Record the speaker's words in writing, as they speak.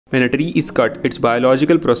When a tree is cut, its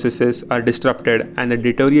biological processes are disrupted and the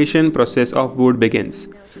deterioration process of wood begins.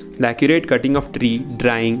 The accurate cutting of tree,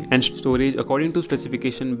 drying, and storage according to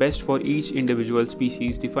specification best for each individual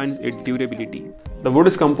species defines its durability. The wood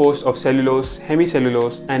is composed of cellulose,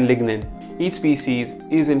 hemicellulose, and lignin. Each species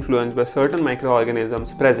is influenced by certain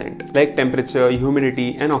microorganisms present, like temperature,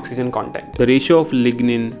 humidity, and oxygen content. The ratio of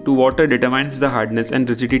lignin to water determines the hardness and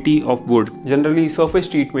rigidity of wood. Generally, surface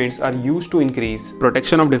treatments are used to increase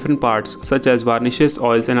protection of different parts, such as varnishes,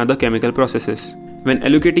 oils, and other chemical processes. When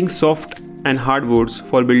allocating soft and hardwoods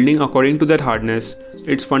for building according to their hardness,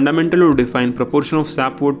 it's fundamental to define proportion of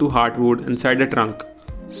sapwood to hardwood inside a trunk.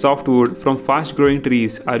 Softwood from fast-growing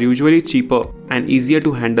trees are usually cheaper and easier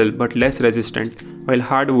to handle but less resistant, while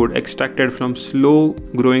hardwood extracted from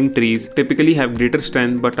slow-growing trees typically have greater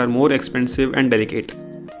strength but are more expensive and delicate.